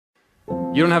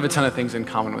You don't have a ton of things in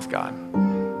common with God,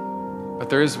 but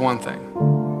there is one thing.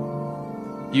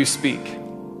 You speak.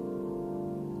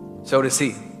 So does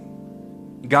he.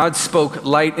 God spoke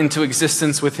light into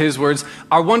existence with his words.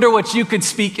 I wonder what you could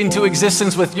speak into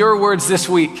existence with your words this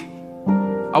week.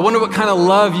 I wonder what kind of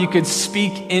love you could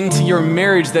speak into your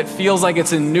marriage that feels like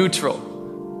it's in neutral.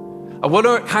 I wonder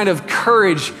what kind of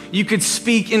courage you could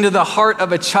speak into the heart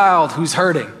of a child who's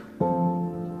hurting.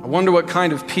 I wonder what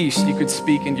kind of peace you could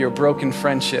speak into your broken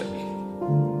friendship.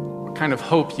 What kind of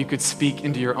hope you could speak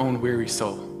into your own weary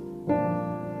soul.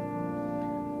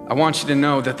 I want you to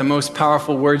know that the most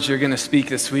powerful words you're going to speak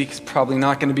this week is probably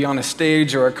not going to be on a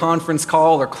stage or a conference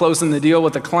call or closing the deal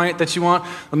with a client that you want.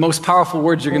 The most powerful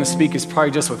words you're going to speak is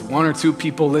probably just with 1 or 2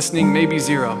 people listening, maybe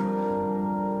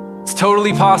 0. It's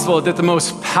totally possible that the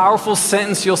most powerful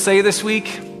sentence you'll say this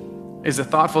week is a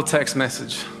thoughtful text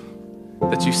message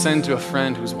that you send to a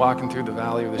friend who's walking through the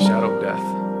valley of the shadow of death.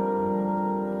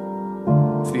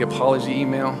 It's the apology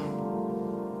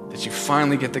email that you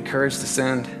finally get the courage to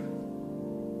send.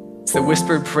 It's the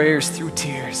whispered prayers through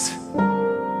tears in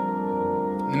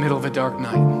the middle of a dark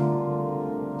night.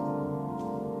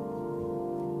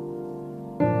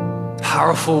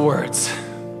 Powerful words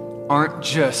aren't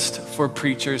just for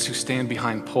preachers who stand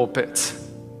behind pulpits.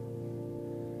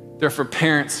 They're for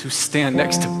parents who stand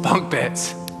next to bunk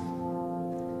beds.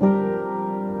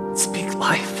 Speak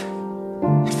life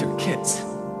into their kids.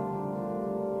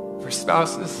 For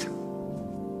spouses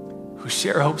who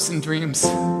share hopes and dreams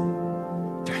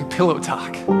during pillow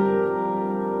talk,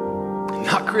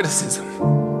 not criticism.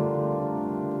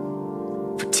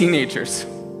 For teenagers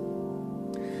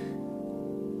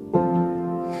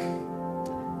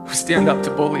who stand up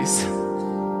to bullies,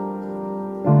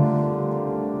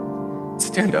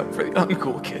 stand up for the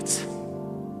uncool kids.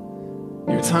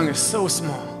 Your tongue is so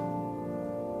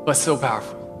small, but so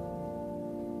powerful.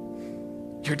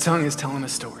 Your tongue is telling a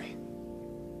story.